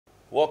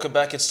Welcome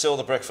back. It's still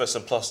the Breakfast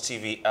on Plus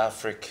TV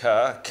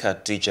Africa.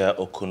 Khadijah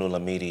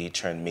Okunnu-Lamidi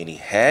turned many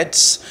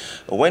heads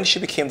when she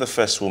became the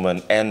first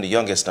woman and the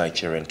youngest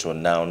Nigerian to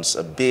announce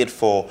a bid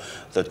for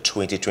the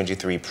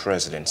 2023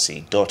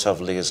 presidency. Daughter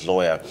of Lagos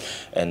lawyer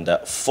and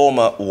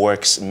former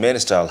Works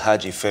Minister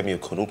Alhaji Femi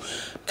Okunnu,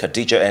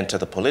 Khadijah entered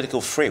the political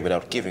fray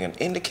without giving an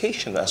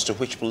indication as to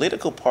which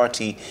political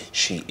party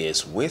she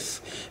is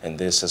with, and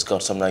this has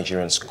got some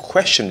Nigerians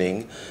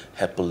questioning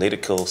her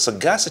political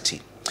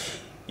sagacity.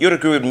 You'd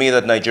agree with me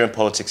that Nigerian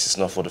politics is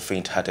not for the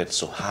faint-hearted,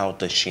 so how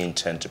does she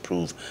intend to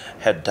prove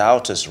her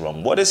doubters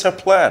wrong? What is her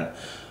plan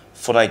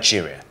for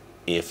Nigeria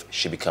if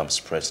she becomes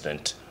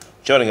president?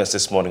 Joining us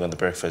this morning on The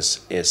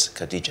Breakfast is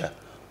Khadijah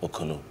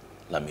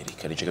Okunnu-Lamidi.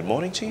 Khadijah, good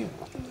morning to you.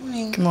 Good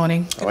morning. Good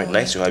morning. All right,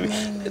 nice to have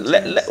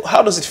you.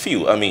 How does it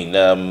feel? I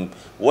mean,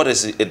 what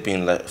has it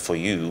been like for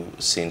you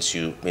since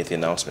you made the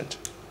announcement?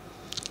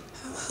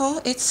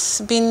 Well,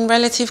 it's been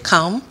relative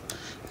calm.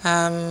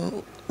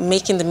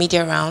 Making the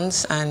media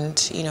rounds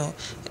and,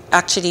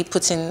 actually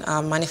putting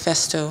our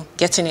manifesto,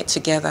 getting it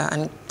together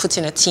and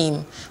putting a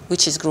team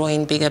which is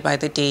growing bigger by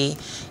the day,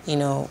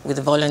 with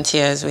the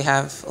volunteers. We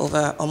have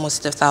over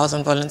almost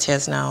 1,000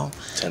 volunteers now.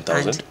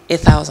 10,000?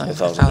 1,000.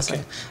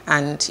 Okay.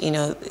 And,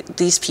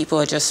 these people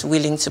are just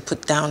willing to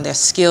put down their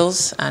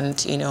skills and,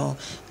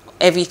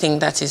 everything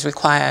that is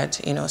required,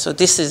 So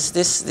this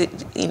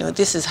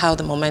is how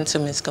the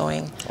momentum is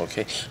going.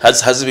 Okay.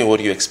 Has it been what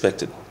you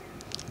expected?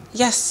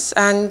 Yes,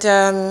 and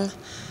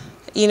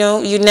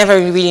you never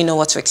really know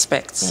what to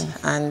expect.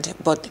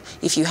 But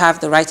if you have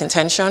the right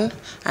intention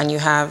and you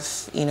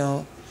have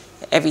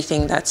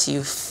everything that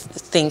you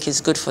think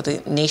is good for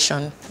the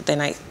nation,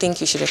 then I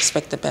think you should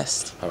expect the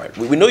best. All right.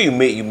 We know you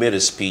made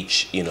a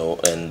speech,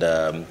 and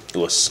it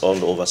was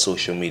all over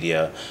social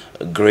media.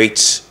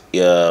 Great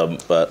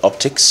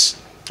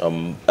optics.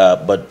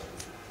 But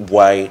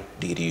why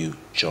did you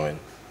join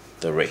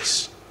the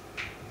race?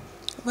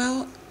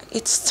 Well,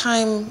 it's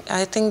time.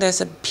 I think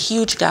there's a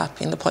huge gap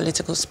in the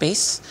political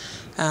space.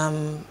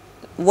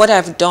 What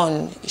I've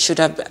done should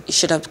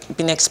have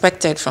been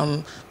expected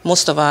from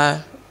most of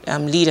our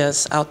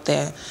leaders out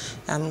there.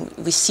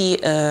 We see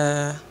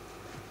a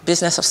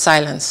business of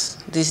silence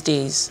these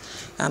days.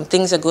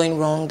 Things are going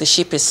wrong. The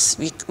ship is.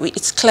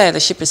 It's clear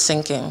the ship is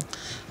sinking,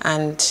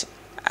 and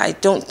I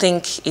don't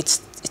think it's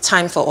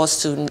time for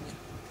us to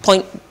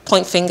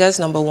point fingers.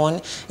 Number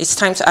one, it's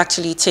time to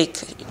actually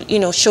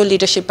show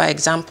leadership by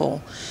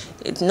example.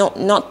 It's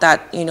not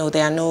that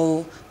there are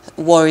no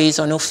worries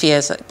or no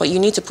fears, but you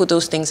need to put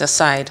those things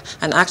aside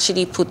and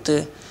actually put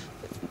the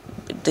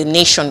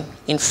nation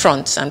in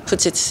front and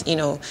put it,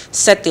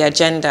 set the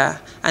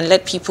agenda and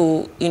let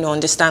people,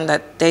 understand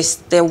that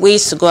there are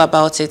ways to go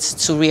about it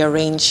to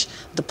rearrange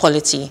the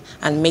polity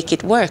and make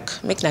it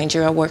work, make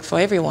Nigeria work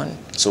for everyone.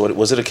 So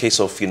was it a case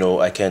of,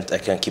 I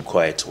can't keep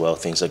quiet while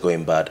things are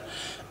going bad?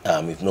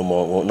 If no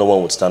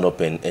one would stand up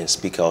and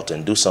speak out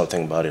and do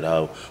something about it,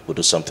 I would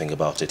do something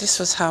about it. This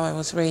was how I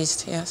was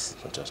raised, yes.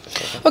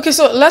 Fantastic. Okay,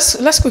 so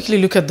let's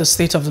quickly look at the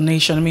state of the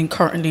nation. I mean,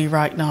 currently,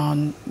 right now,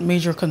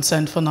 major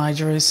concern for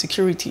Nigeria is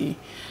security.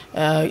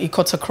 It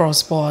cuts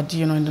across board,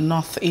 in the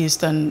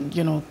northeast and,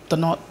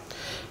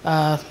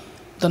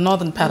 the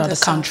northern part of the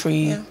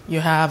country, you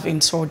have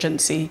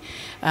insurgency,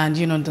 and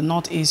in the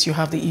northeast you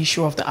have the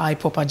issue of the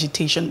IPOP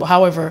agitation. But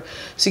however,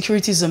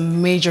 security is a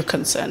major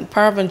concern.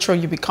 Peradventure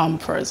you become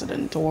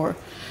president, or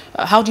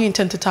how do you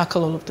intend to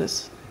tackle all of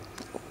this?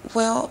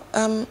 Well,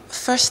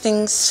 first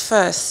things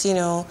first,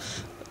 some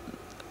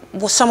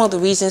of the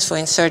reasons for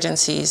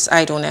insurgency is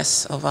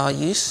idleness of our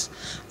youth,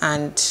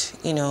 and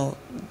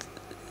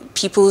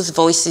people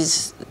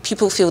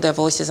feel their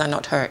voices are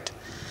not heard.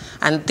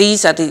 And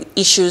these are the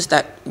issues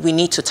that we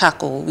need to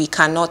tackle. We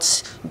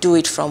cannot do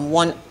it from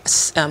one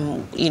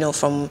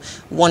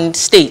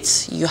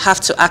state. You have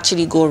to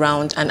actually go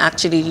around and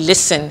actually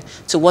listen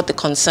to what the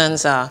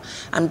concerns are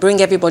and bring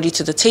everybody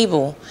to the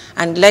table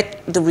and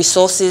let the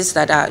resources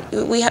that are,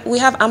 we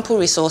have ample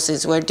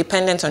resources. We're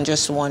dependent on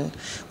just one.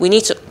 We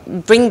need to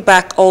bring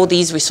back all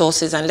these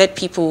resources and let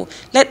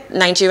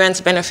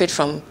Nigerians benefit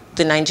from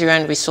the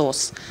Nigerian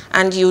resource.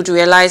 And you'd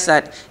realize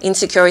that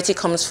insecurity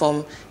comes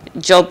from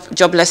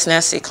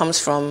joblessness, it comes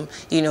from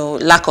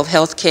lack of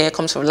health care, it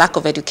comes from lack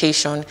of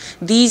education.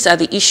 These are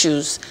the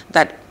issues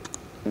that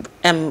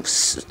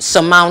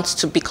surmount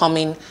to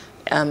becoming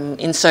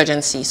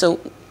insurgency. So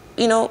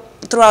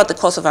throughout the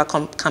course of our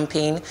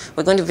campaign,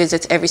 we're going to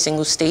visit every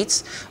single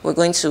state. We're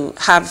going to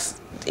have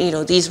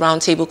these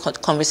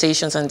roundtable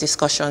conversations and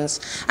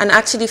discussions and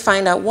actually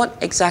find out what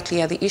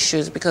exactly are the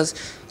issues, because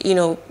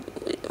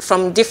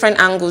from different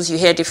angles you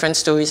hear different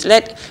stories.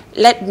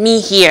 Let me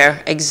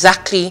hear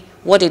exactly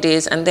what it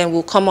is, and then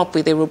we'll come up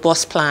with a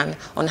robust plan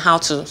on how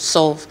to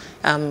solve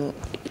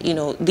you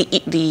know,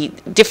 the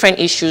different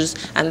issues,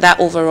 and that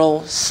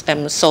overall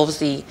solves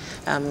the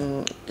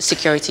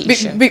security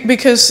issue.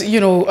 Because, you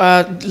know,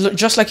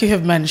 just like you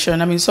have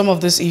mentioned, I mean, some of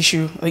this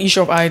issue, the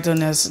issue of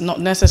idleness, not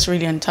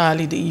necessarily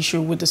entirely the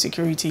issue with the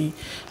security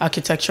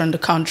architecture in the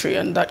country,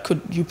 and that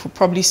could, you could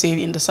probably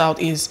say in the South,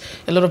 is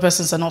a lot of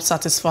persons are not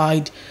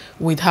satisfied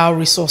with how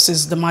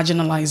resources, the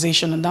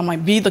marginalization, and that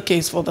might be the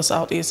case for the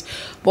Southeast.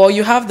 But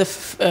you have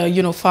the,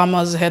 you know,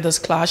 farmers' headers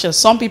clash, as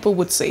some people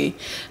would say,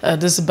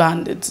 this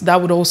bandits.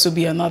 That would also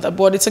be another.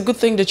 But it's a good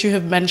thing that you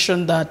have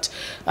mentioned that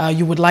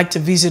you would like to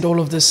visit all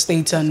of the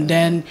states, and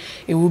then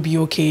it will be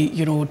okay,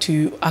 you know,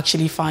 to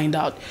actually find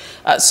out.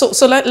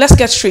 So let's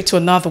get straight to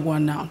another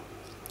one now.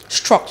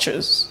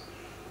 Structures,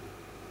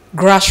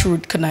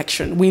 grassroots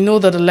connection. We know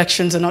that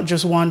elections are not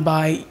just won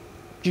by,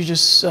 you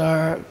just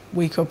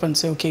wake up and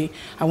say, okay,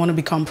 I want to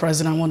become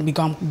president, I want to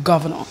become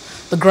governor.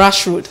 The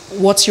grassroots,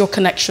 what's your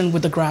connection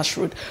with the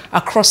grassroots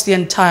across the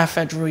entire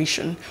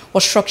federation?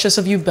 What structures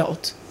have you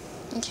built?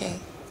 Okay.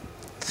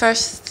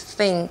 First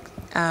thing,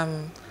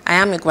 I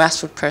am a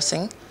grassroots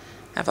person.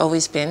 I've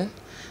always been.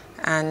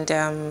 And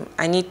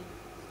I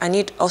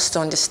need us to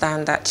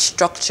understand that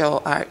structure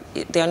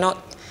they're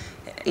not,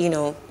 you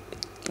know,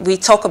 we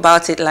talk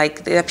about it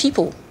like they're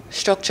people.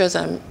 Structures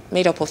are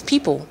made up of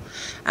people.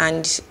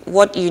 And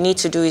what you need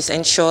to do is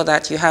ensure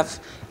that you have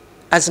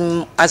as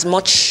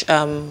much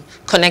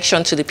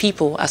connection to the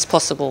people as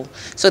possible.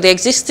 So the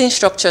existing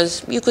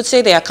structures, you could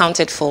say they are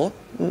accounted for.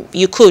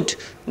 You could,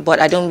 but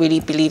I don't really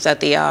believe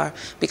that they are,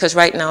 because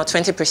right now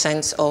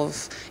 20%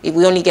 of,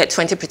 we only get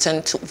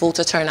 20%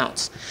 voter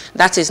turnout.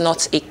 That is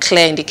not a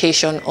clear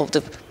indication of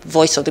the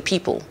voice of the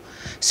people.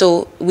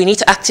 So we need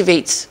to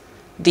activate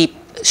the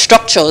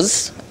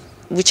structures,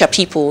 which are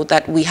people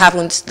that we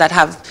haven't, that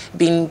have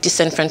been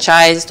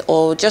disenfranchised,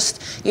 or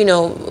just, you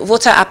know,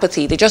 voter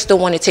apathy. They just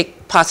don't want to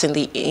take part in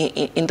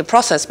the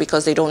process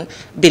because they don't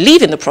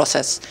believe in the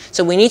process.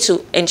 So we need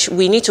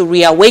to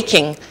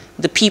reawaken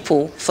the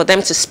people for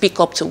them to speak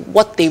up to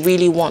what they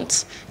really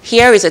want.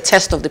 Here is a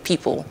test of the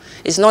people.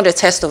 It's not a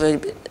test of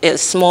a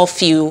small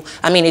few,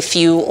 a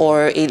few,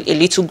 or a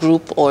little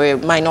group or a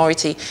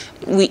minority.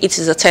 It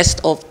is a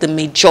test of the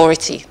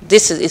majority.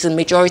 This is a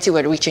majority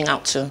we're reaching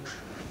out to.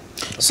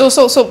 So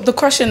the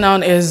question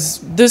now is,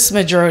 this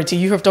majority,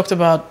 you have talked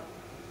about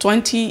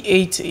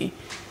 2080.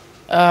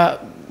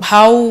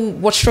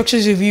 What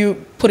structures have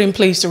you put in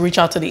place to reach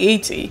out to the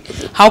 80?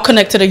 How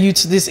connected are you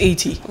to this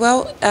 80?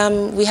 Well,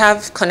 we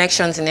have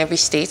connections in every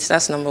state.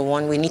 That's number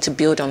one. We need to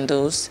build on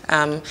those.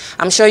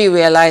 I'm sure you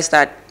realize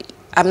that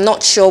I'm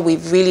not sure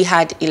we've really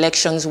had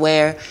elections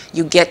where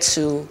you get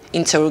to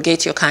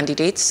interrogate your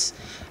candidates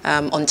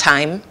on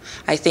time.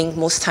 I think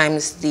most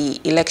times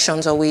the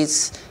elections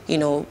always, you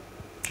know,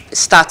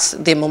 starts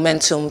the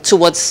momentum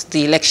towards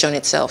the election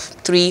itself,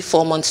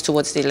 3-4 months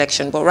towards the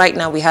election. But right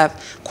now we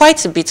have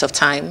quite a bit of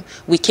time.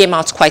 We came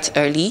out quite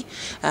early.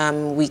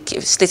 We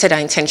stated our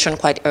intention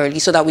quite early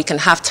so that we can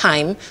have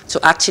time to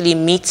actually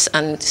meet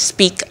and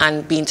speak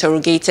and be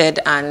interrogated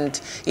and,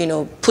 you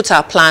know, put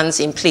our plans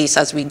in place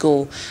as we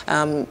go.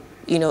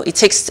 You know,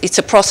 it's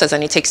a process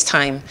and it takes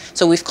time.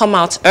 So we've come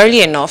out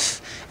early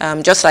enough.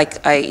 Just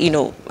like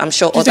I'm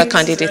sure other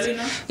candidates.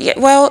 Yeah,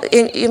 well,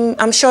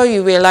 I'm sure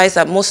you realize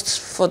that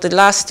for the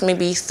last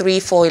maybe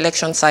 3-4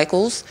 election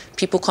cycles,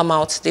 people come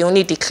out, they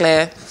only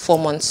declare 4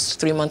 months,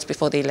 3 months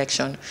before the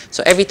election.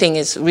 So everything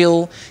is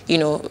real, you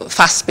know,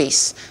 fast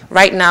paced.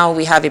 Right now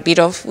we have a bit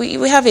of,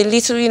 we have a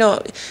little, you know,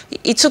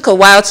 it took a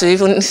while to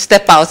even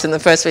step out in the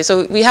first place.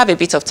 So we have a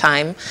bit of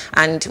time,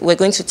 and we're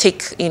going to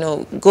take, you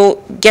know,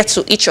 get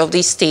to each of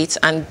these states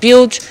and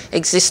build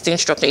existing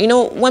structure. You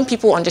know, when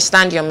people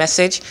understand your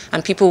message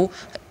and people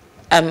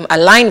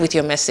align with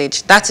your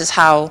message, that is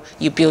how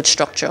you build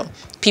structure.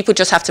 People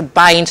just have to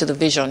buy into the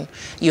vision.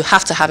 You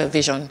have to have a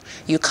vision.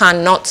 You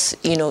cannot,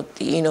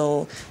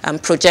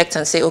 project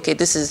and say, okay,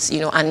 this is,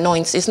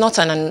 anoint. It's not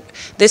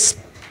this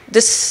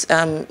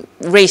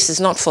race is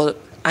not for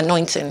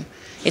anointing.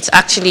 It's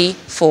actually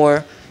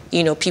for,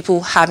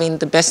 people having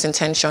the best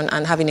intention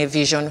and having a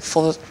vision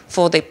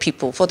for their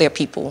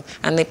people,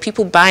 and the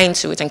people buy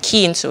into it and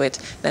key into it.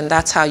 Then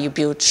that's how you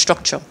build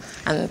structure.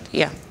 And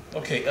yeah.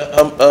 Okay.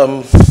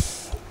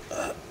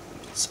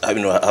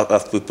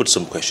 We put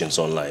some questions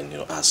online.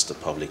 Ask the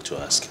public to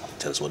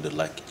tell us what they'd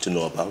like to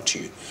know about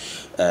you.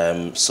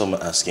 Some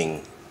are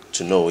asking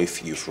to know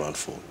if you've run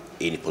for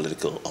any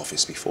political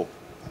office before.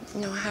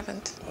 No, I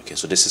haven't. Okay,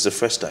 so this is the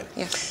first time.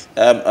 Yes.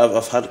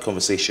 I've had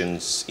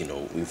conversations.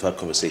 We've had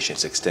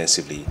conversations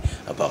extensively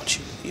about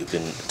you. You've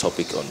been a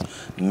topic on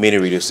many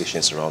radio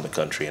stations around the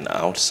country and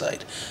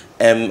outside.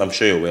 I'm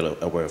sure you're well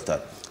aware of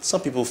that.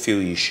 Some people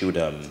feel you should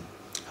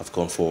have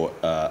gone for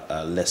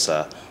a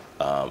lesser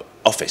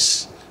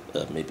office,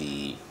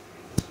 maybe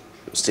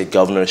state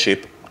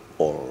governorship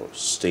or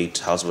state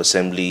House of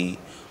Assembly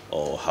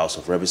or House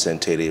of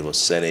Representative or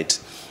Senate.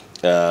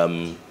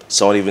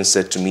 Someone even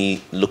said to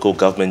me, local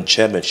government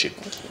chairmanship.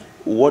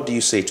 What do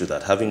you say to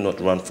that? Having not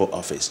run for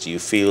office, do you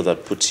feel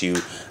that puts you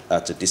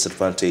at a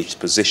disadvantaged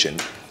position,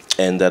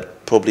 and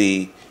that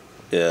probably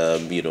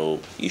you know,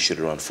 you should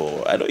run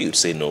for? I know you'd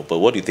say no, but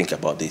what do you think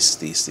about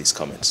these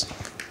comments?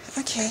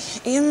 Okay.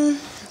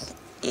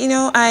 You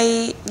know,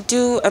 I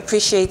do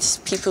appreciate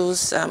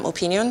people's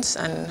opinions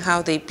and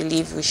how they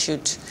believe we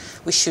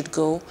should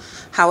go.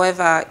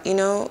 However, you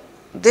know,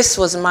 this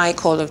was my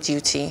call of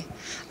duty,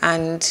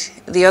 and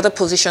the other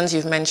positions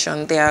you've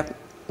mentioned, there are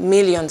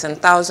millions and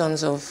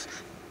thousands of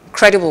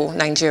credible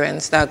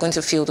Nigerians that are going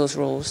to fill those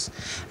roles.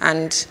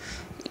 And,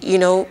 you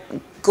know,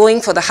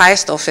 going for the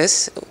highest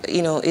office,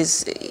 you know,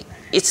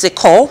 it's a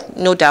call,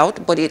 no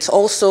doubt, but it's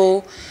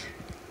also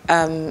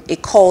a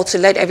call to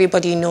let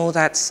everybody know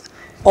that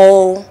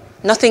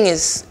nothing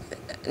is,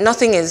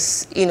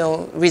 you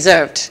know,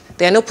 reserved.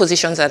 There are no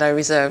positions that are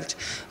reserved.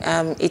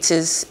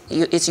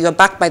 You're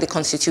backed by the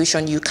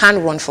Constitution. You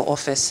can run for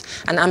office,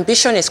 and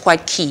ambition is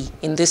quite key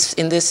in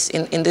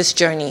this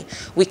journey.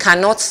 We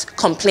cannot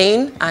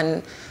complain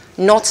and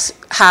not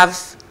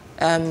have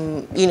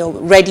you know,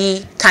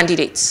 ready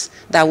candidates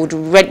that would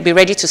be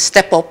ready to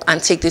step up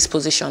and take these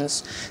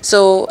positions.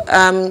 So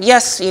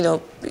yes, you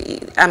know,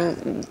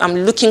 I'm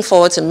looking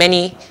forward to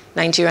many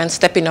Nigerians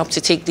stepping up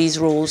to take these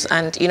roles,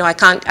 and you know, I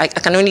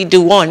can only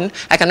do one.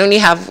 I can only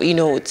have, you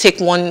know, take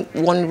one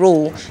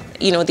role.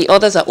 You know, the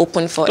others are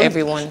open for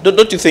everyone.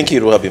 Don't you think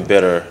it would have been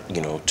better,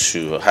 you know,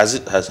 to have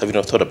you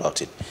not thought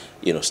about it?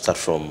 You know, start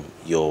from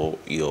your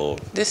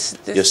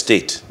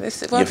state, your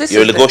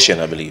Lagosian,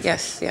 I believe.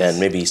 Yes. And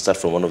maybe start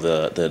from one of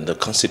the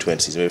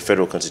constituencies, maybe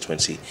federal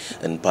constituency,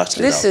 and pass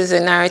it This out. is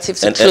a narrative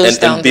to close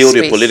down and build the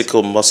your space.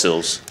 political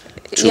muscles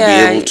to be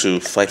able to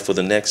fight for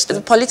the next.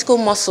 The political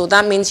muscle,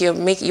 that means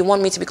you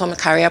want me to become a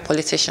career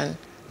politician.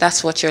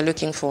 That's what you're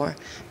looking for,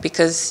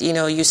 because you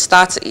know, you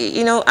start.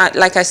 You know,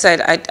 like I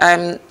said,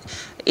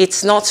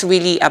 it's not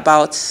really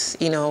about,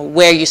 you know,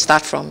 where you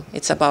start from.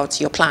 It's about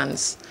your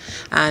plans.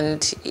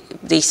 And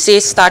they say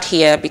start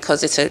here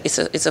because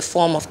it's a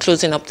form of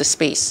closing up the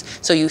space.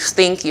 So you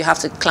think you have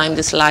to climb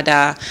this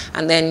ladder,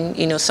 and then,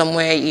 you know,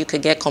 somewhere you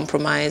could get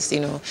compromised, you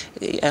know,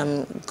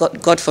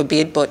 God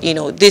forbid, but you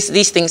know,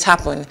 these things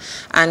happen.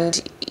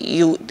 And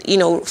you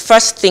know,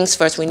 first things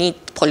first, we need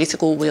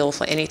political will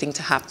for anything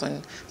to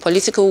happen.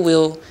 Political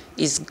will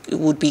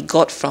would be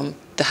got from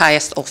the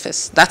highest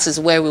office. That is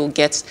where we'll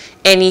get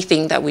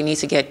anything that we need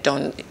to get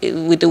done.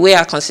 With the way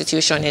our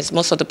constitution is,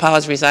 most of the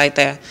powers reside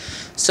there.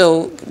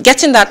 So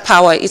getting that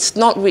power, it's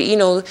not, you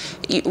know,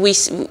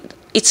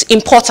 it's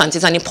important.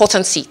 It's an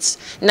important seat.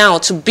 Now,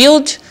 to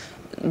build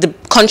the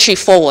country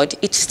forward,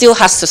 it still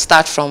has to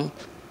start from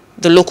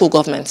the local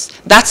governments.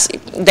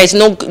 There's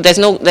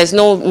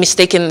no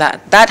mistaking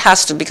that. That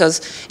has to,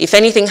 because if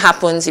anything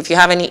happens, if you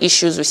have any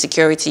issues with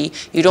security,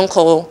 you don't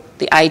call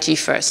the IG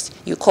first.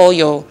 You call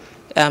your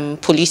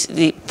police,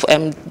 the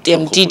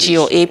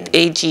DG or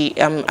AG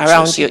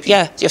around your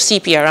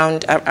CP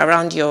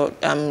around your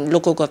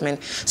local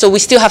government. So we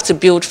still have to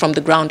build from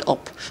the ground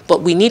up,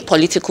 but we need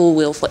political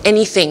will for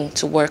anything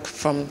to work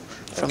from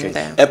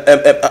there.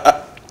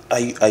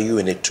 Are you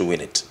in it to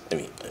win it? I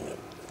mean,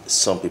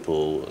 some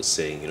people are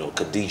saying, you know,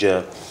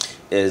 Khadijah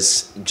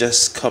is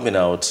just coming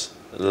out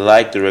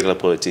like the regular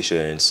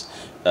politicians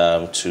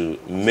to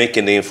make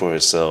a name for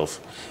herself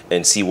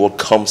and see what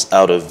comes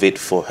out of it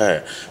for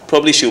her.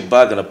 Probably she'll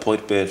bag an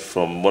appointment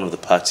from one of the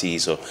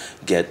parties or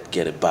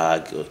get a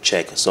bag or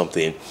check or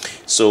something.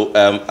 So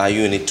are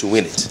you in it to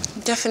win it?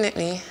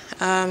 Definitely.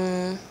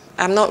 I'm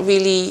not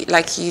really,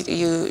 like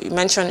you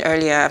mentioned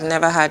earlier, I've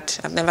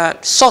never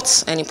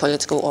sought any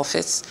political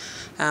office.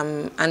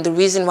 And the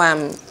reason why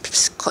I'm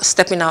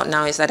stepping out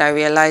now is that I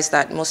realize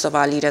that most of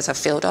our leaders have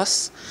failed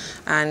us.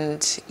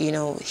 And, you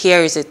know, here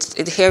is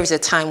a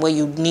time where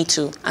you need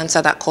to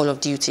answer that call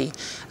of duty.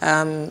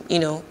 You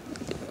know,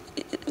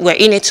 we're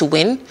in it to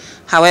win.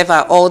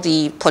 However, all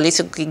the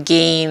political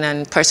gain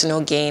and personal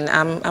gain,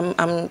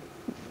 I'm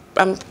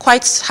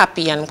quite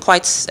happy and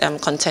quite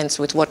content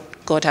with what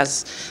God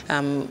has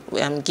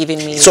given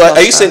me. So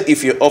are you saying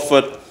if you're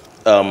offered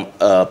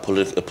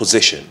a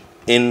position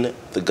in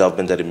the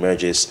government that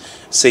emerges,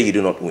 say you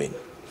do not win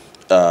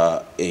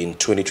in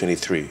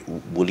 2023,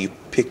 will you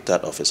pick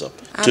that office up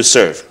to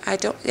serve? I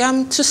don't.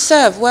 To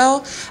serve.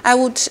 Well,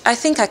 I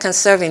think I can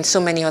serve in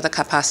so many other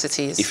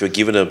capacities. If you're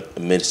given a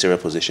ministerial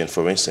position,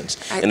 for instance,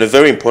 in a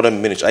very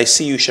important ministry, I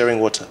see you sharing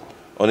water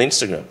on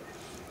Instagram,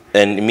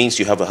 and it means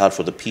you have a heart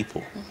for the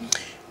people. Mm-hmm.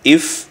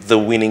 If the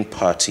winning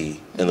party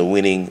and the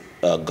winning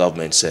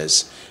government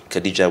says,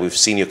 Khadijah, we've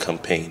seen your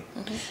campaign.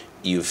 Mm-hmm.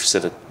 You've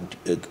said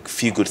a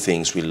few good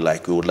things we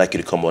like. We would like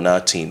you to come on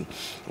our team.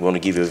 We want to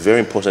give you a very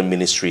important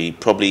ministry,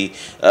 probably,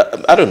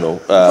 I don't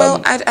know.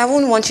 Well, I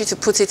wouldn't want you to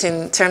put it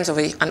in terms of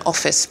an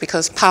office,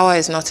 because power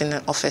is not in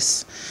an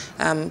office.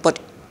 But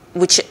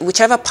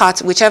whichever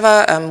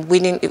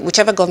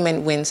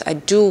government wins, I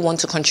do want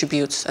to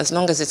contribute, as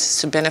long as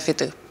it's to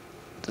benefit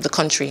the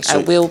country. So,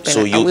 I will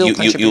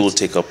contribute. You will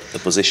take up the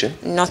position?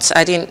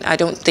 I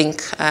don't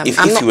think.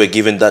 If you were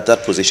given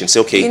that position, say,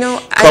 okay, you know,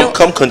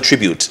 come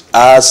contribute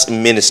as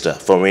minister,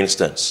 for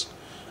instance,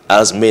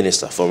 as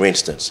minister, for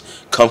instance,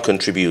 come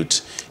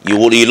contribute. You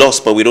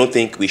lost, but we don't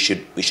think we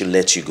should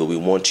let you go. We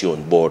want you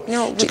on board.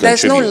 No, to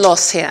there's contribute. no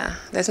loss here.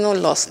 There's no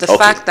loss. The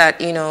fact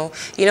that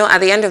at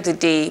the end of the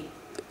day,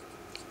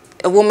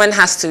 a woman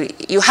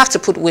you have to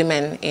put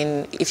women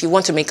in, if you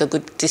want to make a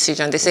good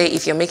decision. They say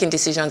if you're making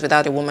decisions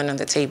without a woman on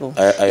the table,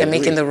 you're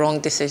making the wrong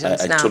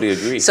decisions. I totally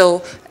agree.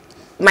 So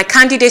my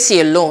candidacy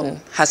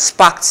alone has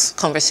sparked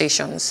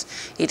conversations.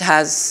 It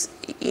has,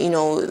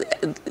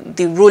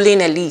 the ruling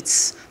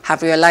elites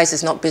have realized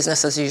it's not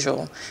business as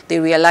usual. They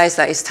realize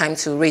that it's time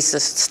to raise the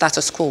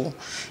status quo.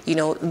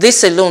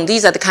 This alone,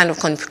 these are the kind of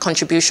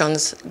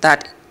contributions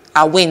that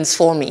are wins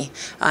for me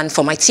and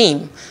for my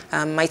team.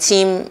 My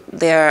team,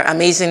 they're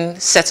amazing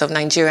set of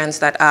Nigerians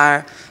that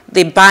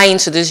they buy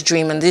into this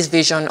dream and this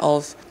vision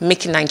of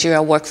making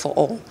Nigeria work for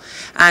all.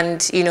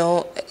 And,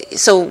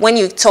 so when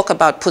you talk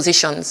about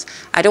positions,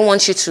 I don't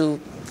want you to,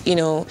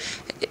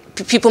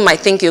 people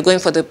might think you're going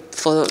for the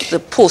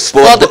post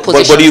or the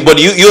position. But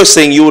you're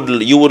saying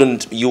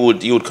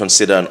you would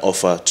consider an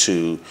offer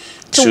to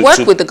work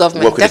with the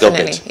government,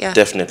 definitely. Yeah.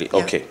 Definitely.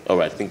 Yeah. Okay. All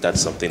right. I think that's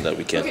something that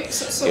we can. Okay,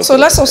 so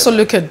let's also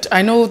look at,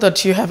 I know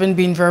that you haven't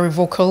been very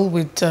vocal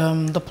with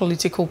the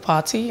political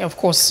party. Of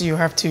course, you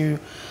have to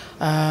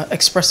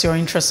express your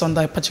interest on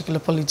that particular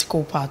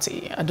political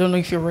party. I don't know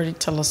if you're ready to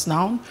tell us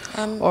now,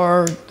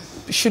 or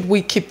should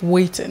we keep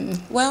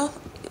waiting? Well,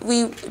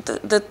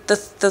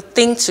 the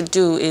thing to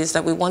do is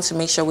that we want to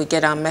make sure we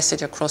get our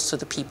message across to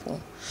the people.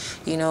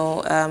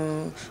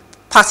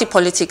 Party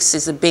politics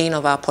is the bane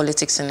of our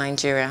politics in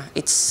Nigeria.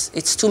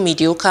 It's too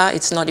mediocre.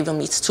 It's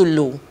too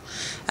low.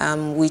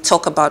 We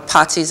talk about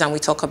parties and we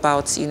talk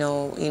about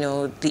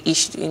the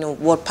issue,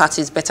 what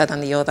party is better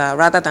than the other,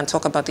 rather than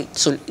talk about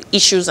the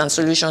issues and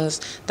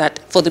solutions that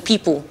for the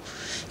people.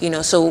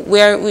 So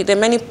there are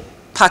many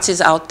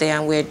parties out there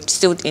and we're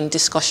still in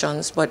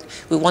discussions, but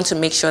we want to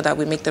make sure that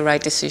we make the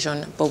right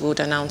decision, but we'll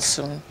announce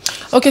soon.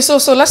 Okay, so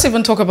let's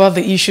even talk about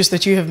the issues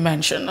that you have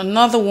mentioned.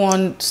 Another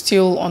one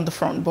still on the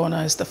front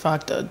burner is the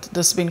fact that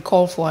there's been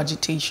call for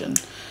agitation.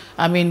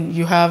 I mean,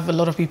 you have a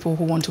lot of people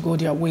who want to go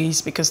their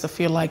ways because they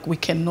feel like we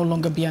can no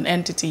longer be an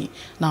entity,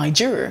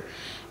 Nigeria.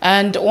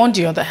 And on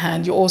the other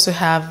hand, you also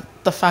have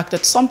the fact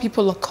that some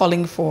people are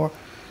calling for,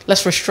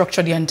 let's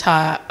restructure the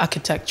entire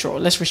architecture,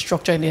 let's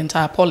restructure the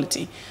entire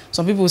polity.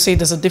 Some people will say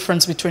there's a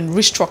difference between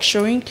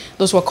restructuring,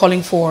 those who are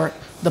calling for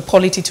the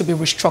polity to be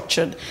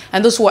restructured,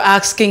 and those who are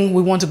asking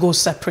we want to go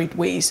separate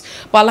ways.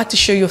 But I'd like to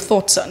share your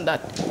thoughts on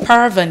that.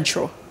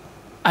 Paraventure,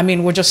 I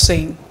mean, we're just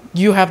saying,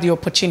 you have the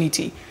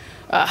opportunity.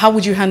 How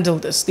would you handle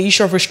this? The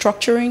issue of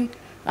restructuring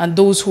and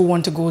those who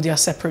want to go their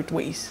separate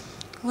ways?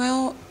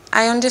 Well,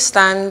 I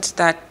understand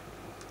that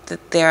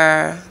there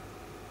are,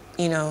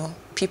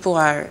 people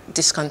are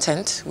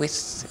discontent with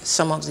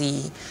some of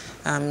the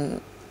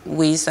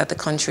ways that the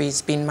country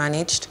is being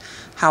managed.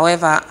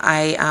 However,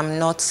 I'm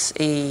not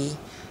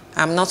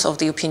of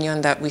the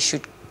opinion that we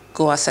should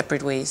go our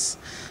separate ways.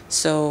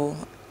 So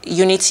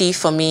unity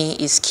for me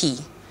is key.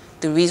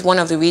 One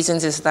of the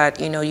reasons is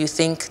that you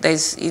think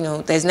there's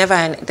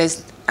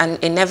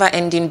a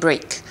never-ending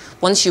break.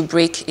 Once you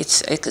break,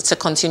 it's a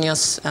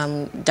continuous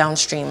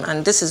downstream,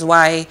 and this is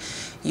why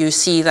you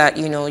see that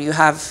you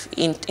have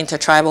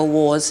intertribal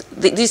wars.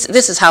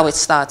 This is how it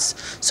starts.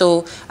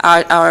 So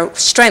our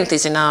strength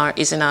is in our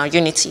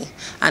unity,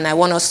 and I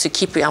want us to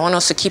keep it. I want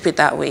us to keep it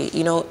that way.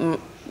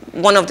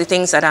 One of the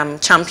things that I'm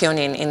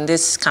championing in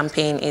this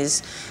campaign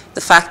is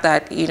the fact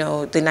that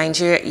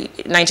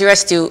Nigeria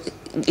still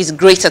is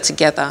greater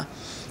together.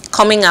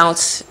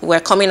 We're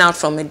coming out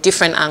from a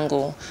different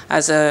angle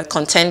as a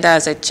contender,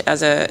 as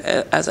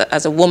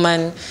a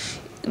woman.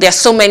 There are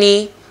so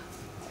many.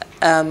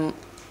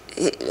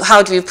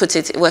 How do you put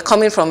it? We're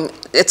coming from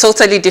a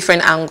totally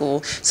different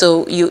angle.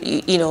 So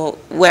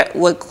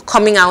we're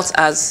coming out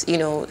as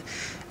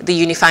the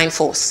unifying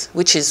force,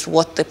 which is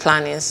what the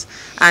plan is.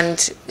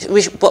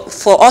 But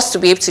for us to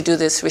be able to do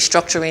this,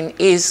 restructuring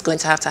is going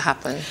to have to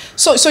happen.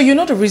 So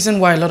the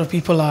reason why a lot of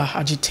people are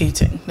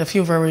agitating, they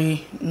feel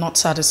very not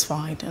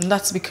satisfied, and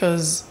that's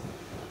because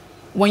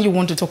when you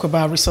want to talk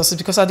about resources,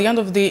 because at the end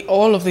of the day,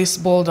 all of this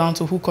boils down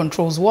to who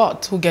controls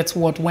what, who gets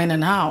what, when,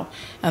 and how.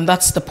 And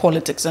that's the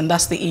politics, and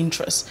that's the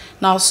interest.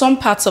 Now, some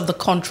parts of the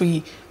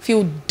country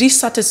feel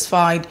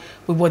dissatisfied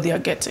with what they are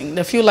getting.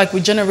 They feel like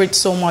we generate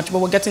so much, but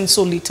we're getting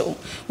so little.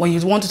 When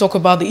you want to talk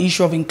about the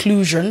issue of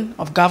inclusion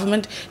of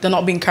government, they're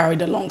not being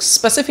carried along,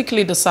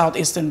 specifically the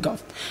southeastern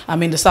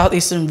the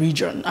southeastern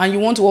region. And you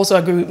want to also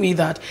agree with me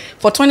that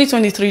for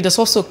 2023, there's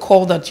also a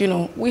call that,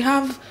 we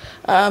have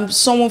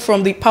someone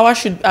from the power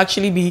should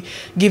actually be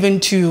given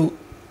to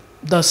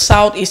the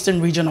southeastern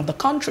region of the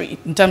country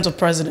in terms of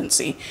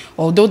presidency.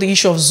 Although the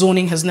issue of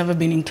zoning has never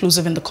been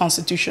inclusive in the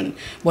constitution,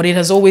 but it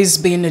has always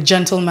been a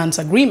gentleman's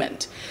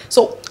agreement.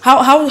 So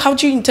how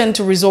do you intend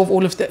to resolve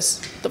all of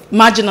this? The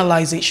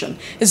marginalization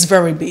is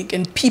very big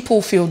and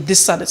people feel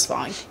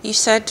dissatisfied. You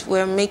said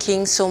we're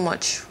making so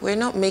much. We're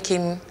not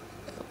making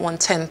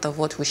 1/10 of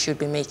what we should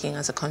be making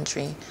as a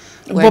country.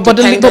 But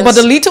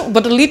the little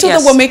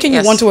yes, that we're making,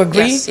 yes, you want to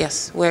agree?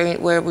 Yes.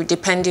 We're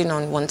depending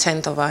on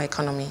 1/10 of our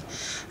economy,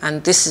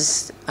 and this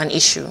is an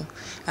issue.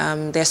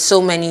 There's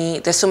so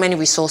many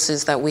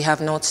resources that we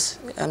have not.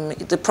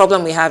 The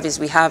problem we have is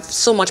we have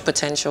so much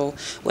potential.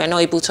 We're not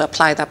able to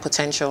apply that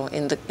potential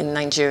in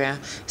Nigeria.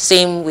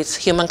 Same with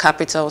human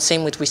capital.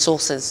 Same with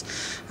resources.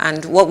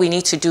 And what we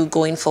need to do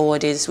going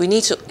forward is we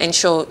need to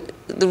ensure.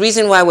 The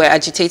reason why we're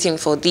agitating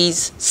for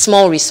these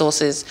small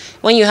resources,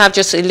 when you have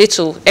just a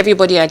little,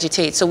 everybody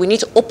agitates. So we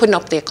need to open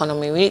up the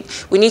economy.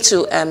 We need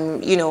to,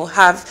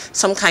 have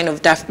some kind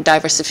of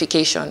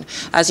diversification.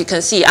 As you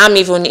can see, I'm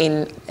even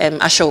in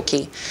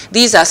Ashoke.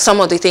 These are some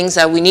of the things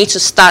that we need to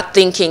start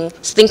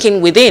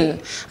thinking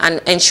within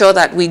and ensure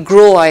that we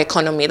grow our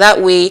economy.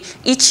 That way,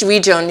 each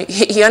region,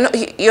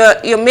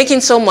 you're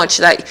making so much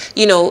that,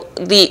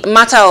 the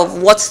matter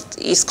of what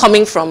is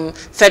coming from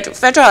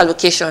federal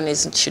allocation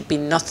should be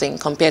nothing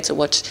compared to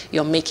what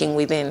you're making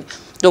within.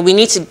 So we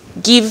need to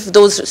give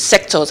those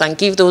sectors and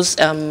give those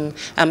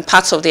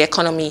parts of the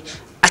economy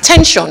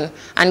attention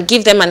and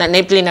give them an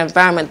enabling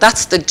environment.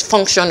 That's the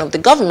function of the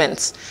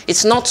government.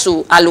 It's not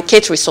to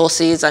allocate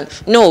resources, and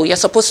no, you're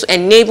supposed to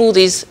enable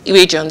these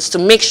regions to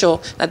make sure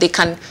that they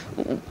can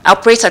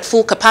operate at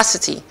full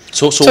capacity.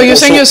 So you're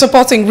saying you're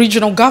supporting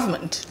regional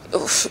government?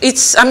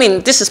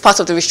 This is part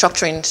of the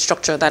restructuring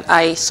structure that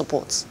I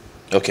support.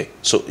 Okay,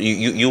 so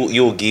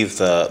you'll give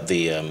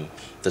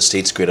the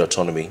states greater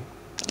autonomy.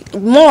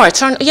 More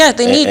autonomy, yeah.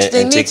 They need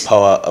take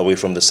power away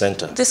from the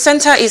center. The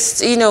center is,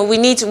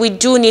 we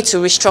do need to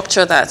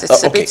restructure that.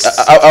 It's okay.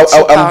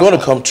 I'm going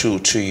to come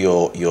to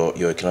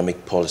your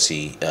economic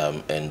policy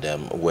and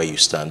where you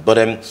stand, but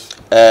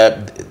there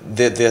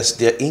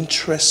are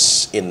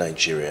interests in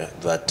Nigeria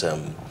that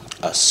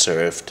are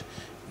served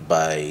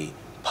by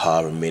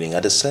power remaining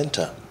at the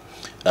center.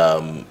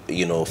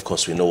 Of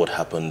course, we know what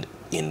happened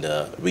in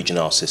the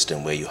regional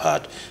system, where you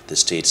had the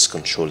states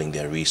controlling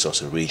their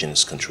resources,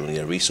 regions controlling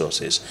their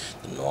resources,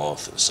 the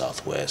north, the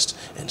southwest,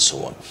 and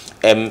so on.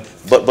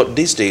 But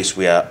these days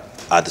we are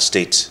at the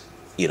state,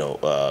 we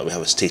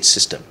have a state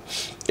system.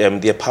 There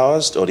are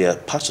powers, or there are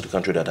parts of the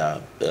country that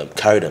are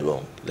carried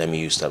along, let me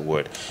use that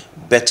word,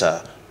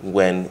 better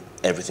when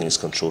everything is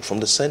controlled from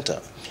the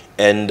center.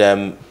 And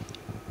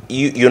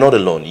you're not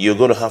alone. You're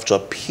going to have to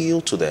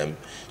appeal to them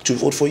to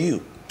vote for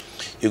you.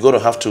 You're going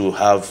to have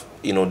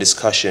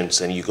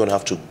discussions, and you're going to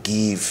have to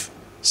give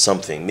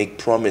something, make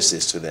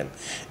promises to them.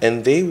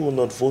 And they will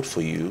not vote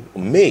for you,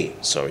 may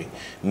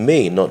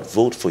not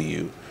vote for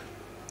you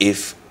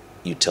if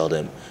you tell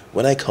them,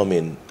 when I come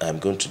in, I'm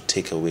going to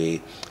take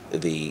away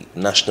the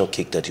national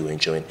cake that you're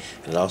enjoying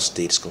and allow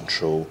states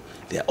control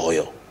their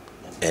oil.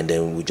 And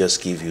then we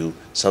just give you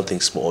something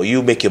small, or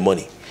you make your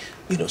money.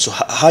 So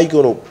how are you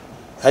going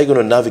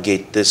to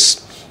navigate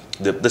this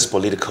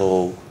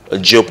political the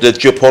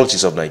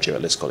geopolitics of Nigeria,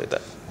 let's call it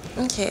that?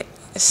 Okay,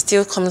 it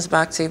still comes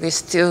back to you're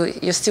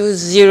still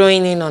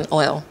zeroing in on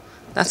oil.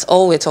 That's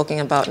all we're talking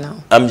about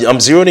now. I'm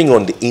zeroing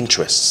on the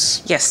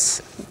interests.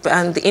 Yes,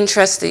 and the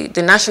interest,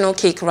 the national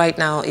cake right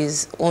now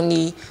is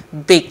only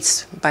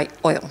baked by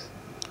oil.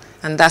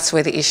 And that's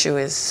where the issue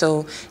is.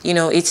 So,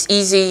 it's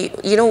easy.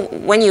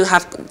 When you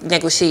have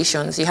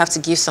negotiations, you have to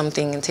give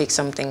something and take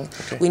something.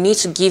 Okay. We need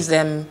to give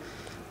them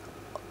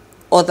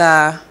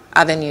other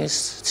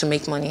avenues to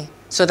make money,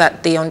 so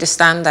that they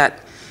understand that,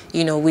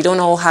 we don't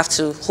all have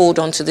to hold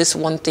on to this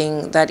one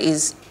thing that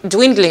is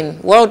dwindling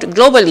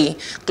globally.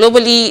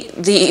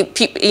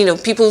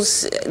 Globally,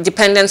 people's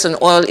dependence on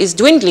oil is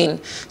dwindling.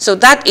 So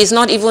that is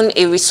not even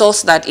a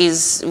resource that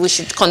we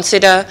should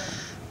consider.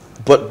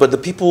 But the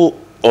people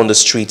on the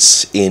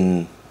streets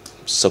in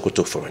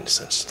Sokoto, for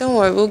instance. Don't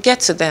worry, we'll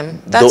get to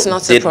them. That's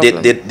not a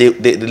problem.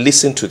 They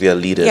listen to their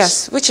leaders.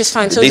 Yes, which is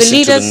fine. So they the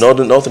leaders, to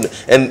the northern,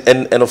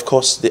 and of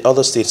course the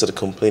other states that are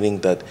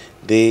complaining that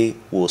they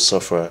will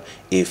suffer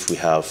if we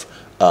have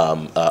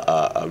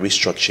a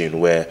restructuring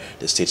where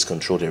the states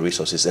control their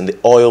resources and the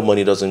oil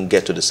money doesn't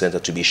get to the center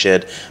to be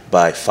shared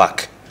by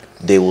FAC.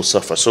 They will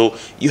suffer. So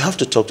you have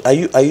to talk. Are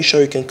you sure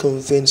you can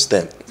convince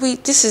them?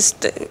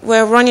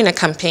 We're running a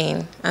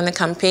campaign, and the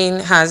campaign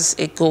has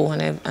a goal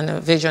and a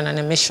vision and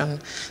a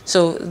mission.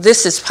 So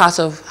this is part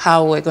of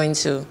how we're going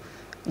to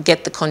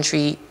get the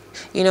country.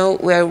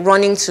 We're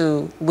running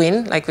to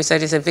win. Like we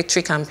said, it's a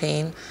victory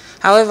campaign.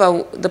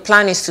 However, the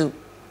plan is to,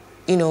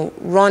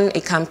 run a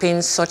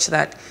campaign such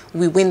that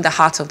we win the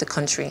heart of the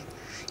country.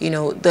 This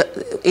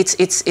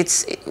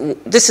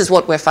is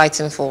what we're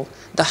fighting for.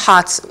 The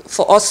heart,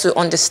 for us to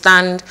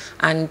understand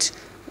and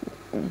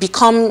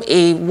become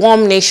a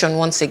warm nation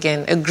once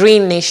again, a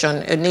green nation,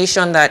 a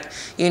nation that,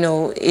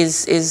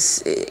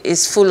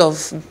 is full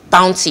of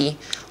bounty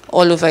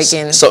all over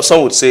again. So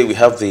some would say we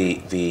have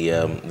the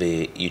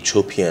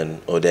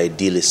utopian or the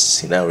idealist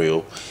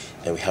scenario,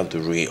 and we have the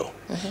real.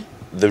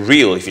 Mm-hmm. The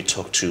real, if you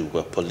talk to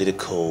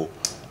political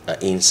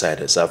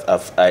insiders,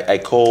 I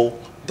call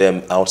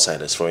them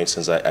outsiders. For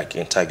instance, I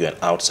can tag you an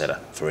outsider,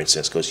 for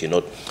instance, because you're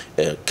not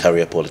a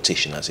career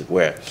politician, as it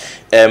were.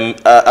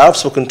 I've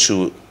spoken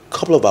to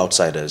couple of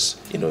outsiders,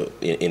 you know,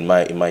 in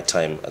my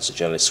time as a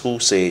journalist, who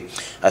say,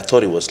 I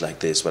thought it was like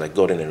this, but I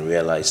got in and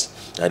realized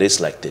that it's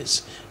like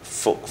this.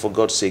 For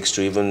God's sakes,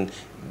 to even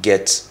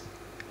get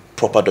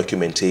proper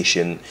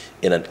documentation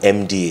in an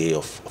MDA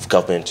of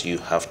government, you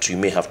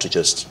may have to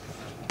just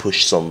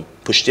push the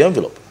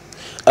envelope.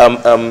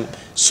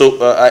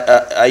 So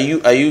are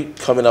you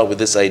coming out with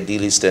this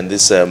idealist and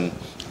this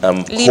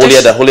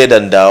holier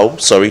than thou,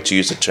 sorry to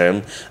use the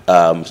term,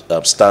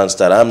 stance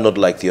that I'm not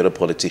like the other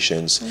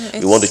politicians?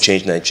 We want to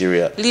change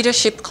Nigeria.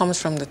 Leadership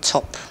comes from the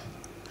top.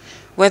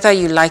 Whether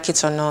you like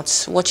it or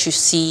not, what you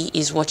see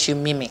is what you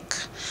mimic.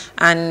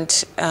 And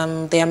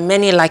there are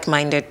many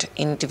like-minded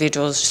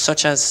individuals,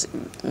 such as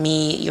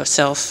me,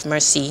 yourself,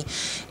 Mercy.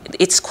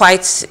 It's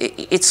quite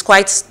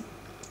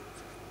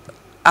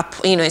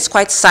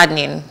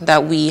saddening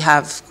that we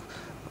have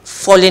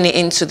fallen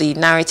into the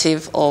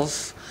narrative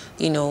of,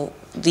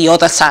 the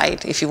other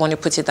side, if you want to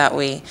put it that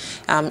way.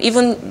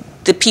 Even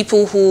the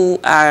people who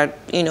are,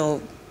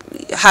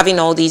 having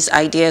all these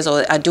ideas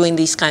or are doing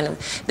these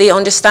they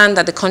understand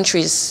that the country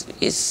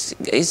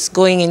is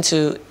going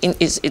into,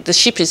 the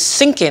ship is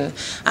sinking,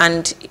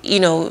 and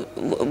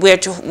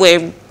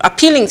we're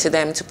appealing to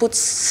them to put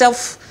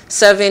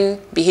self-serving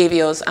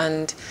behaviors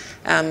and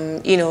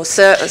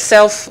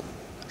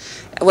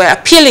we're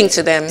appealing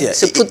to them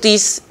to put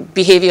these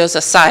behaviors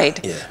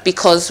aside,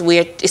 because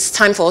it's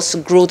time for us to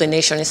grow the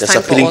nation. It's time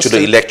appealing for us to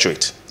the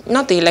electorate.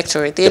 Not the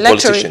electorate,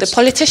 the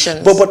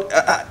politicians. But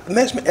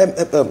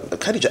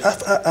Khadijah,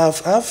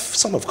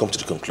 some have come to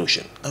the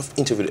conclusion. I've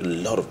interviewed a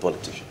lot of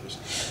politicians,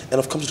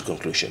 and I've come to the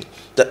conclusion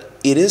that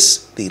it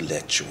is the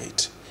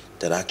electorate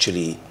that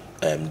actually,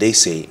 they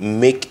say,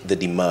 make the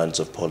demands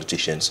of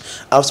politicians.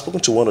 I've spoken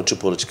to one or two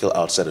political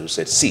outsiders who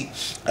said, see,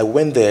 I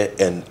went there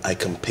and I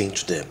campaigned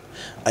to them.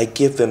 I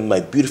gave them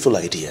my beautiful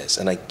ideas,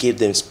 and I gave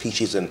them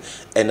speeches, and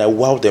I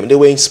wowed them. They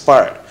were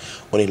inspired.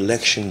 On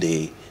election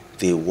day,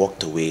 they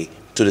walked away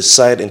to the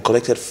side and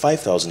collected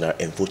 5,000 naira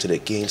and voted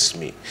against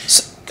me.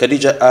 So,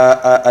 Khadijah,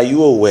 are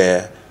you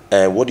aware?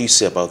 What do you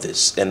say about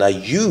this? And are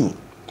you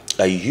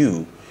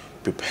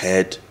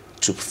prepared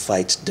to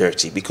fight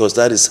dirty? Because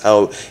that is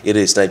how it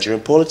is.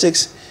 Nigerian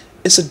politics,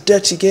 it's a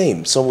dirty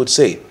game, some would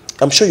say.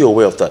 I'm sure you're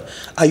aware of that.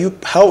 Are you?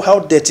 How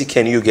dirty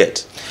can you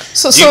get?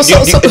 Do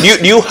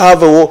you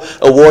have a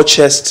war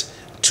chest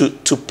to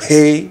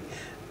pay?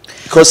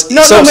 Because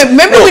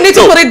maybe we need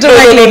to put it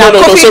directly.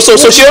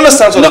 So she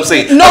understands what I'm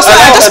saying. No, sir,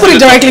 I just put it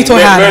directly to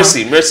her.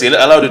 Mercy,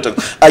 allow her to talk.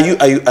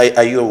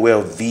 Are you aware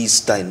of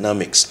these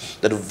dynamics,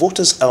 that the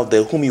voters out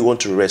there whom you want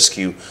to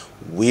rescue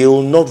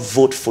will not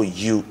vote for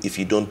you if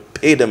you don't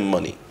pay them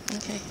money?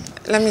 Okay,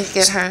 let me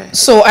get her.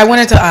 So I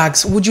wanted to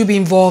ask, would you be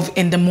involved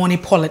in the money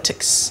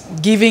politics,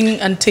 giving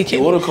and taking?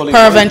 You want to call it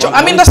I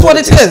mean, that's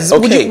politics. What it is.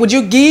 Okay. Would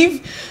you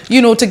give,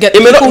 to get it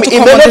may people not, to it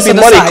come may on not this be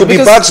other money. side? It could be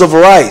bags of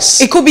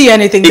rice. It could be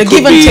anything. The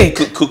give and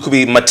take. Could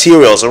be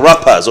materials or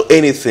wrappers or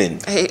anything.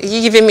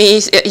 You giving me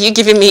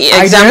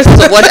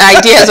examples of what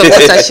ideas of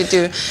what I should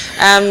do.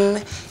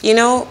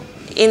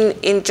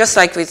 In just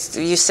like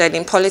you said,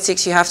 in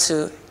politics, you have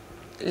to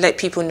let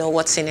people know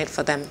what's in it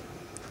for them.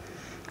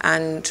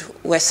 And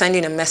we're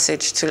sending a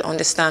message to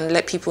understand,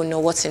 let people know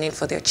what's in it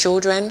for their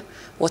children,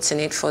 what's in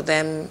it for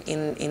them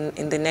in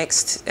the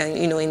next,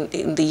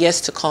 in the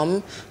years to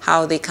come,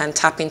 how they can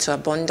tap into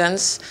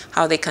abundance,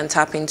 how they can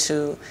tap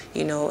into,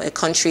 a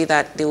country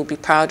that they will be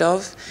proud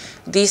of.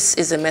 This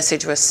is a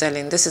message we're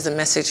selling. This is a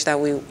message that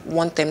we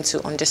want them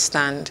to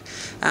understand.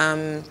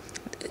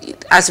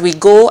 As we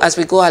go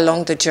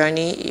along the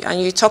journey, and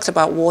you talked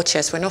about war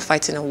chest, we're not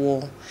fighting a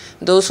war.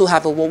 Those who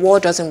have a war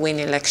doesn't win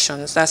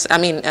elections.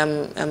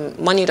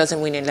 Money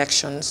doesn't win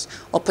elections.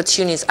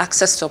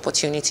 Access to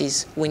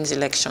opportunities wins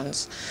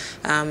elections.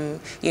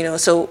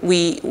 So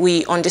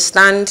we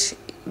understand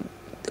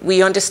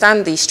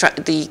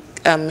the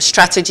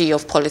strategy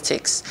of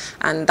politics,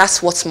 and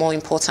that's what's more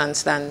important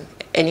than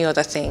any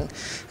other thing.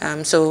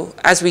 So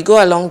as we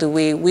go along the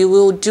way, we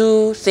will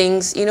do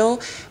things.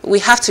 We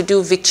have to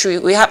do victory.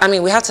 We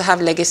have to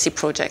have legacy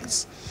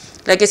projects.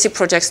 Legacy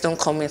projects don't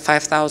come in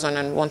 5,000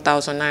 and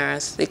 1,000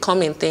 nairas. They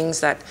come in things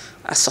that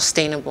are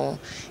sustainable.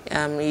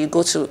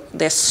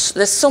 There's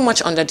so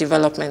much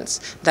underdevelopment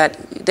that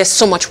there's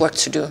so much work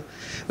to do.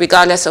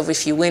 Regardless of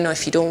if you win or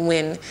if you don't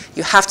win,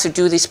 you have to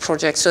do these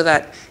projects so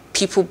that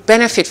people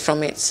benefit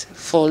from it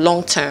for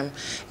long term.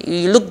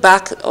 You look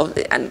back,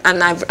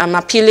 I'm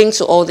appealing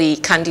to all the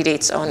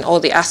candidates and all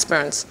the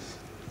aspirants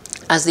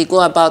as they go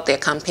about their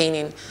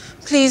campaigning.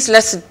 Please,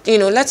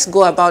 let's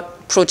go about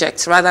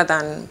projects rather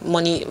than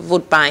money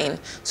vote buying,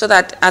 so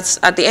that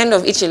at the end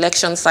of each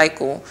election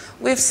cycle,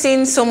 we've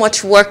seen so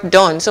much work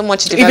done, so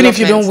much development. Even if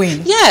you don't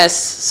win. Yes.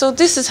 So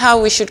this is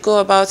how we should go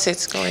about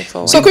it going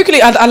forward. So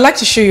quickly, I'd like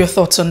to share your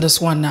thoughts on this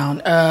one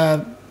now.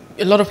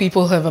 a lot of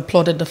people have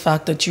applauded the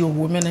fact that you're a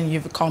woman and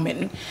you've come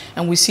in,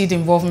 and we see the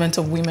involvement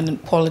of women in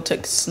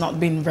politics not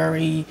being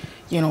very,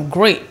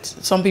 great.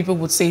 Some people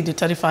would say the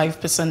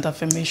 35%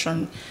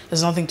 affirmation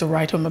is nothing to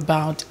write home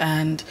about,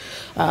 and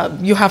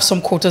you have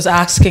some quotas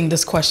asking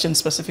this question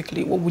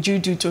specifically. What would you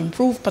do to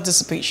improve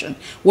participation?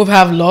 We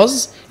have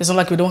laws. It's not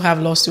like we don't have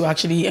laws to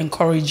actually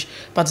encourage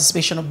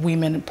participation of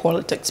women in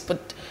politics,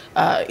 but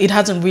it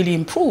hasn't really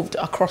improved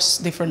across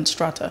different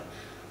strata.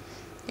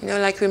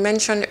 Like we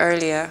mentioned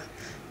earlier,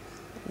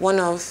 one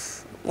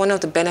of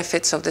the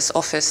benefits of this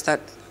office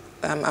that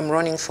I'm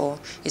running for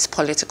is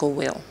political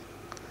will.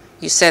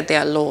 You said there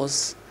are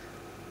laws,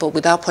 but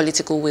without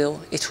political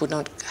will, it would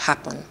not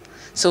happen.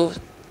 So,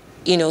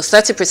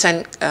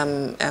 30%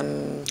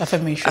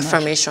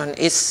 affirmation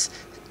it's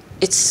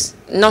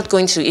not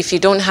going to, if you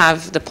don't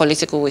have the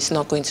political will, it's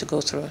not going to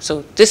go through.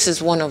 So this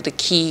is one of the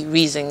key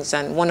reasons,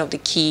 and one of the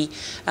key,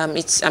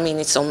 it's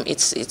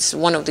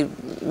one of the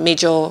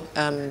major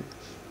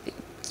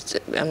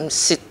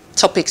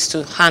topics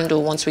to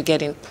handle once we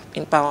get in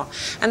power.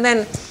 And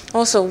then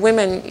also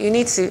women,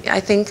 I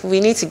think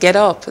we need to get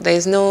up.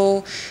 There's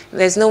no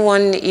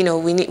one,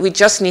 we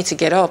just need to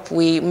get up.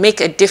 We make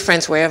a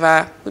difference we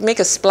make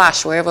a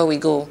splash wherever we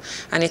go.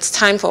 And it's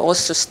time for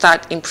us to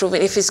start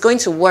improving. If it's going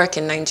to work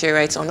in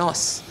Nigeria, it's on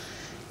us.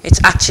 It's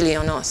actually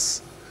on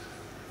us.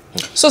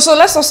 So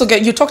let's also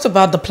you talked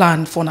about the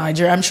plan for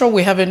Nigeria. I'm sure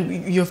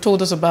you've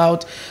told us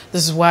about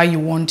this is why you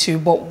want to,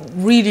 but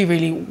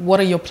really, what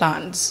are your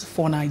plans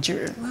for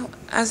Nigeria? Well,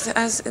 as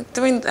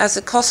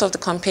the course of the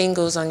campaign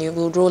goes on, you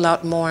will roll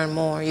out more and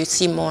more. You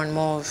see more and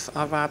more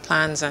of our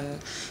plans, and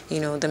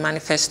the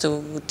manifesto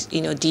would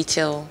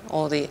detail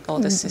all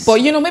this.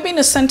 But maybe in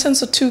a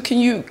sentence or two, can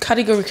you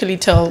categorically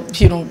tell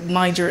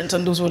Nigerians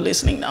and those who are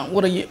listening now,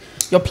 what are your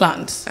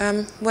plans?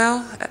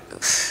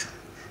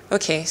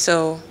 Okay,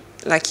 so,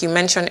 like you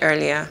mentioned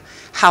earlier,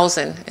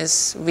 housing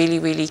is really,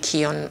 really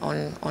key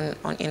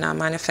in our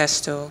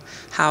manifesto.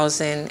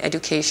 Housing,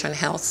 education,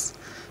 health,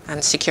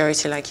 and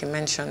security, like you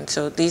mentioned.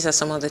 So these are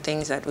some of the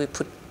things that we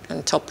put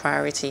on top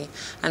priority.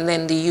 And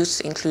then the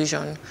youth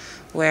inclusion,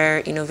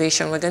 where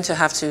innovation, we're going to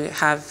have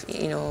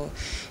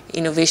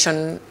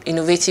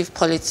innovative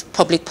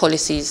public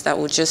policies that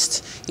will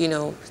just,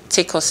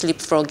 take us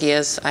leapfrog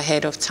years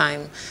ahead of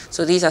time.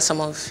 So these are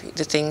some of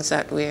the things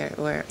that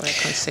we're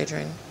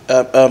considering.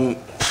 A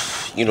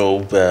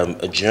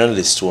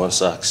journalist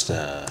once asked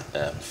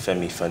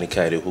Femi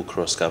Fani-Kaide, who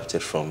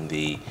cross-capted from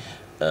the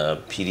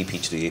PDP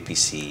to the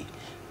APC,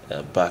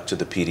 back to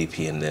the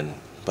PDP, and then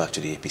back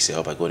to the APC. I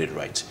hope I got it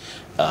right.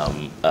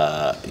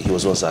 He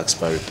was once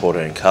asked by a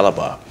reporter in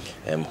Calabar,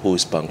 who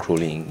is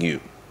bankrolling you?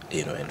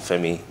 And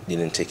Femi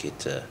didn't take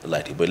it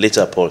lightly, but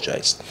later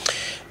apologized.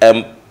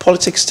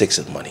 Politics takes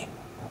in money.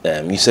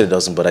 You said it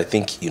doesn't, but I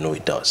think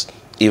it does.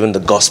 Even the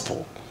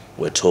gospel,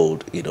 we're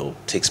told,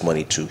 takes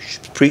money to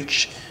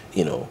preach,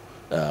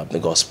 the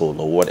gospel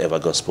or whatever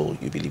gospel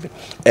you believe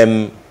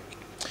in.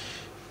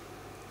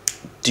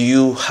 Do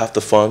you have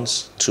the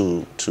funds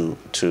to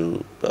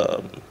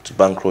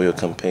bankroll your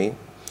campaign?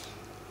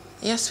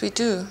 Yes, we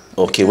do.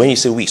 Okay, when you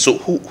say we, so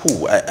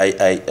who?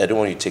 I don't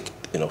want you to take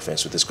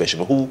offense with this question,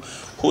 but who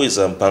is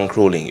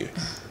bankrolling you?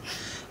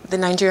 The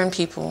Nigerian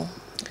people.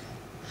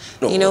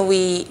 No,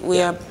 we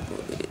are,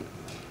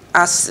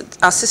 our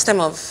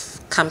system of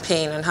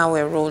campaign and how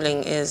we're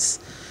rolling is,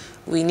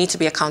 we need to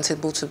be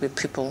accountable to the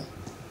people.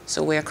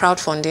 So we're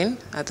crowdfunding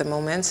at the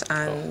moment,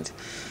 and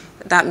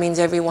that means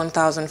every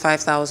 1,000,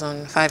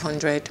 5,000,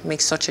 500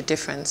 makes such a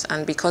difference.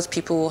 And because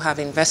people have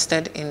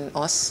invested in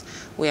us,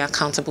 we are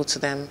accountable to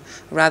them,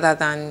 rather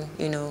than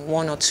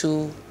one or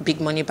two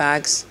big money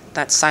bags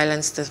that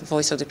silence the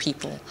voice of the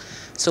people.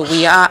 So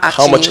we are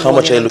actually. How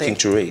much are you looking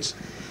to raise?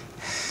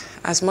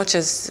 As much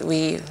as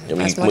we.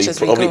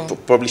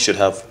 Probably should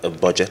have a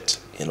budget.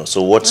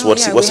 So what's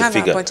the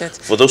figure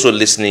for those who are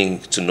listening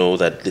to know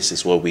that this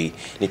is what we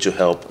need to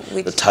help?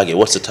 The target.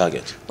 What's the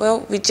target?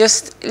 Well, we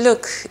just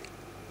look.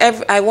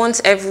 I want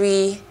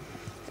every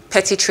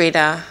petty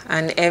trader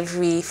and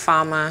every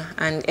farmer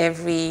and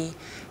every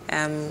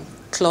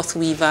cloth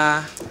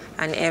weaver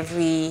and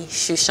every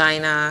shoe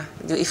shiner,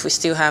 if we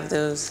still have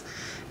those,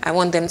 I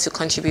want them to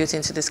contribute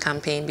into this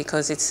campaign,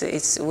 because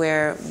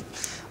we're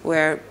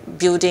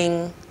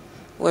building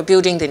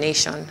the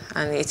nation,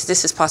 and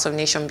this is part of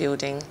nation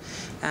building.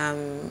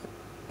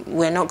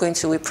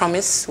 We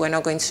promise we're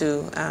not going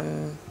to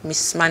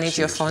mismanage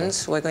your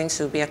funds. We're going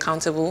to be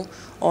accountable.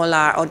 All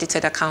our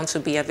audited accounts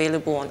will be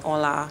available on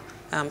all our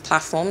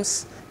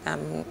platforms.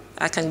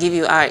 I can give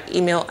you our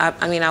email. Our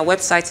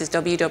website is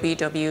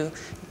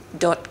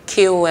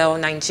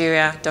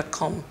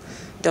www.kolnigeria.com.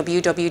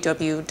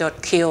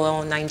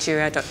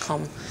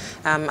 www.kolnigeria.com.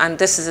 And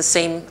this is the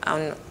same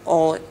on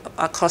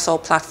across all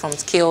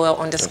platforms,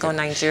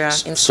 KOL_Nigeria,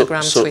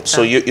 Instagram, Twitter.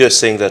 So you're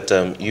saying that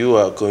you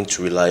are going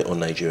to rely on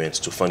Nigerians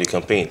to fund your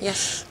campaign?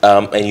 Yes.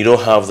 And you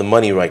don't have the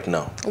money right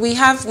now? We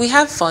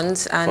have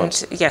funds,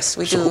 and yes,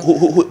 we do.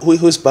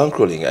 Who's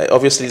bankrolling?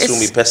 Obviously, this will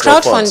be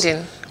personal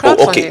crowdfunding. Funds.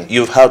 Oh, okay.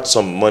 You've had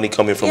some money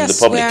coming from the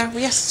public.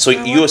 Yes. So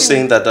you're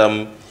saying that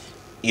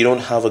You don't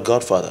have a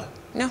godfather?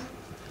 No.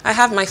 I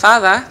have my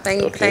father.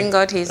 Okay. Thank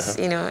God he's,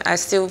 you know, I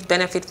still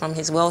benefit from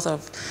his wealth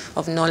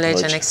of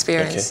knowledge and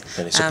experience. Okay.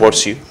 And he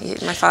supports you?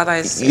 My father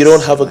is... You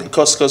don't have a...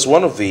 Because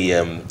one of the...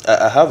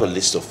 I have a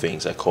list of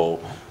things I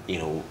call, you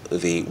know,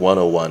 the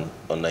 101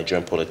 on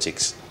Nigerian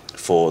politics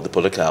for the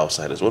political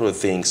outsiders. One of the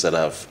things that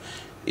I've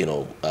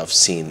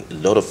seen a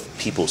lot of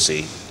people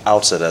say,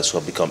 outsiders who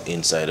have become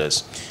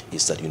insiders,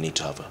 is that you need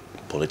to have a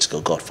political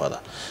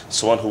godfather.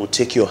 Someone who will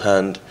take your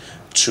hand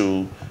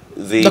to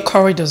the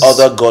corridors,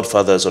 other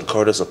godfathers or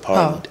corridors of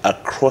power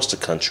across the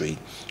country,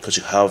 because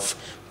you have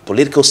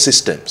political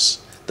systems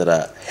that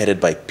are headed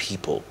by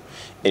people,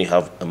 and you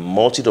have a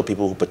multitude of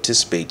people who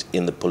participate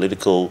in the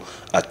political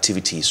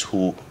activities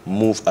who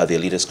move at their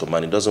leader's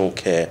command. It doesn't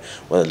care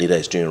whether the leader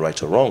is doing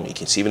right or wrong. You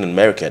can see even in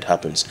America it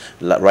happens.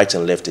 Right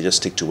and left, they just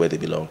stick to where they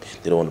belong.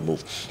 They don't want to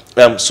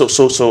move.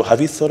 So have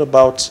you thought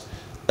about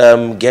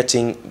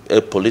getting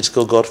a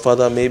political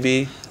godfather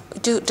maybe?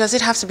 Does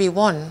it have to be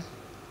one?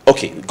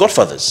 Okay,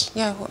 godfathers.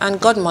 Yeah, and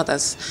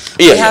godmothers.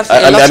 Yeah, we have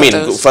I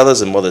mean,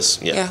 fathers and mothers.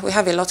 Yeah. Yeah, we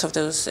have a lot of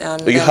those.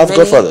 You have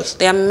godfathers?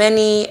 There are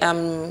many,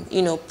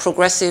 you know,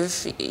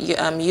 progressive,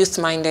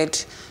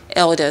 youth-minded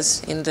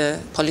elders in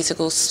the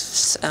political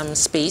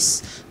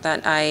space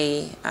that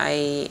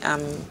I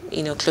am,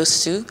 you know,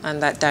 close to,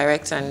 and that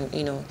direct and,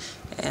 you know,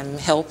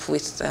 help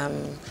with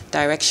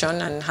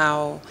direction and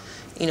how,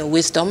 you know,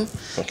 wisdom.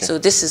 Okay. So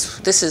this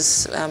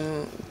is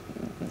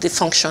the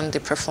function they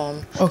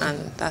perform, and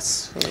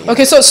that's really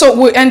okay.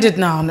 So we end it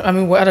now. I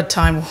mean, we're at a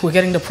time. We're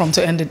getting the prompt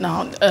to end it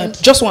now.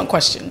 Just one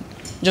question,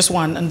 just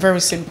one, and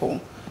very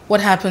simple. What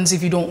happens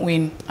if you don't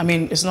win? I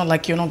mean, it's not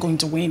like you're not going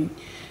to win.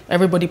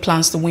 Everybody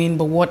plans to win,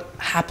 but what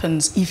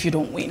happens if you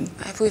don't win?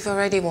 We've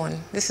already won.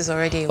 This is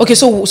already a win. Okay.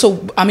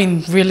 So I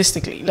mean,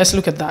 realistically, let's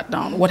look at that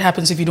down. What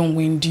happens if you don't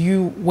win? Do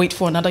you wait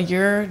for another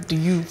year? Do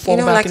you fall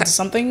back into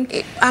something?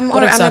 I'm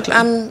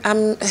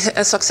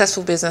a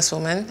successful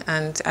businesswoman,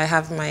 and I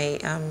have my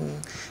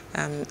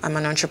I'm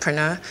an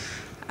entrepreneur.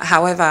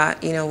 However,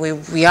 you know,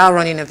 we are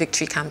running a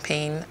victory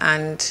campaign,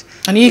 and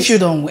if you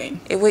don't win,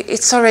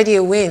 it's already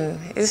a win.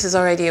 This is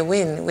already a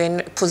win.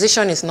 When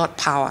position is not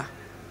power.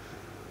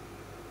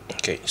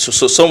 Okay, so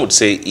some would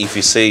say if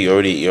you say you're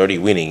already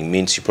winning,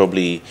 means you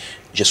probably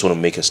just want to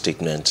make a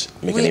statement,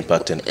 make an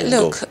impact, and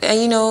look, go.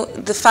 You know,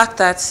 the fact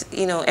that,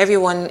 you know,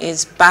 everyone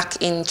is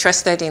back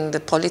interested in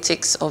the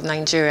politics of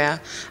Nigeria,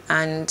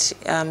 and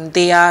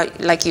they are,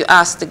 like you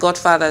asked, the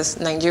godfathers.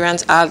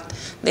 Nigerians are,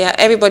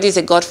 everybody's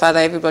a godfather,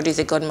 everybody's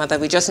a godmother.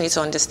 We just need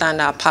to understand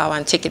our power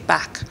and take it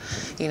back.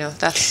 You know,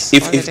 that's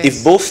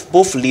if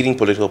both leading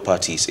political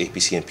parties,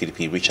 APC and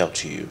PDP, reach out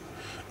to you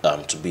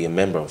to be a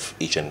member of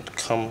each and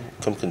come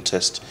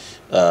contest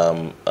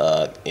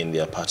in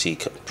their party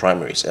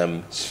primaries,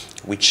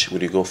 which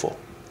would you go for?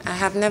 I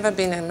have never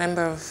been a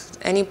member of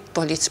any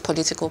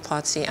political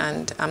party,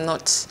 and I'm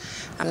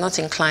not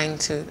inclined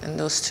to in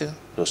those two.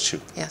 Those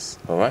two? Yes.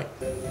 All right.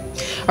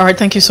 All right,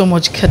 thank you so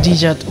much,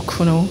 Khadijah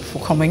Okunnu, for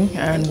coming,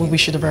 and we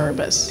wish you the very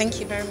best. Thank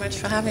you very much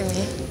for having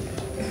me.